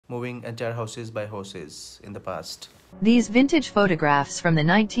moving entire houses by horses in the past. These vintage photographs from the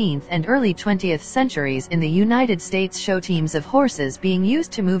 19th and early 20th centuries in the United States show teams of horses being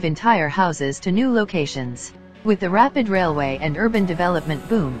used to move entire houses to new locations. With the rapid railway and urban development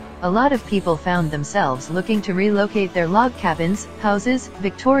boom, a lot of people found themselves looking to relocate their log cabins, houses,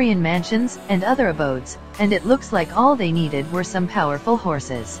 Victorian mansions, and other abodes, and it looks like all they needed were some powerful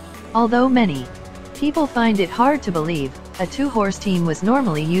horses. Although many people find it hard to believe, a two-horse team was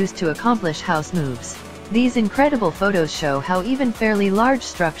normally used to accomplish house moves. These incredible photos show how even fairly large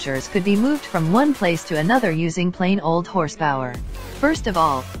structures could be moved from one place to another using plain old horsepower. First of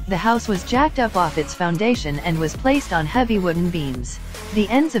all, the house was jacked up off its foundation and was placed on heavy wooden beams. The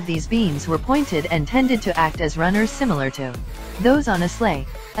ends of these beams were pointed and tended to act as runners similar to those on a sleigh.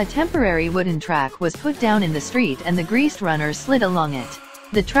 A temporary wooden track was put down in the street and the greased runners slid along it.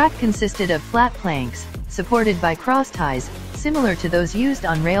 The track consisted of flat planks, supported by cross ties, similar to those used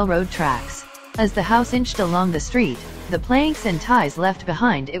on railroad tracks. As the house inched along the street, the planks and ties left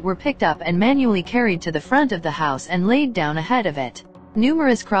behind it were picked up and manually carried to the front of the house and laid down ahead of it.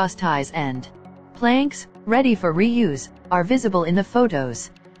 Numerous cross ties and planks, ready for reuse, are visible in the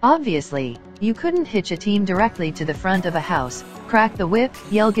photos. Obviously, you couldn't hitch a team directly to the front of a house, crack the whip,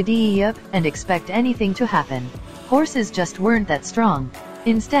 yell giddy-up, and expect anything to happen. Horses just weren't that strong.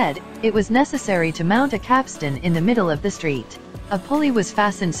 Instead, it was necessary to mount a capstan in the middle of the street. A pulley was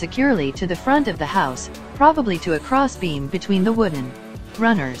fastened securely to the front of the house, probably to a crossbeam between the wooden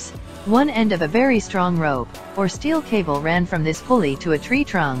runners. One end of a very strong rope, or steel cable ran from this pulley to a tree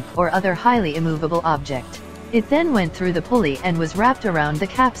trunk or other highly immovable object. It then went through the pulley and was wrapped around the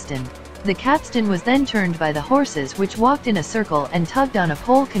capstan. The capstan was then turned by the horses, which walked in a circle and tugged on a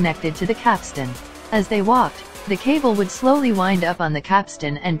pole connected to the capstan. As they walked, the cable would slowly wind up on the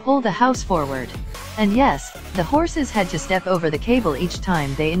capstan and pull the house forward. And yes, the horses had to step over the cable each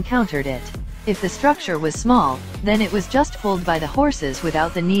time they encountered it. If the structure was small, then it was just pulled by the horses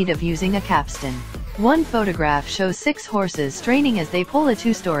without the need of using a capstan. One photograph shows 6 horses straining as they pull a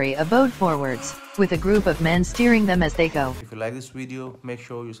 2-story abode forwards, with a group of men steering them as they go. If you like this video, make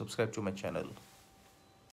sure you subscribe to my channel.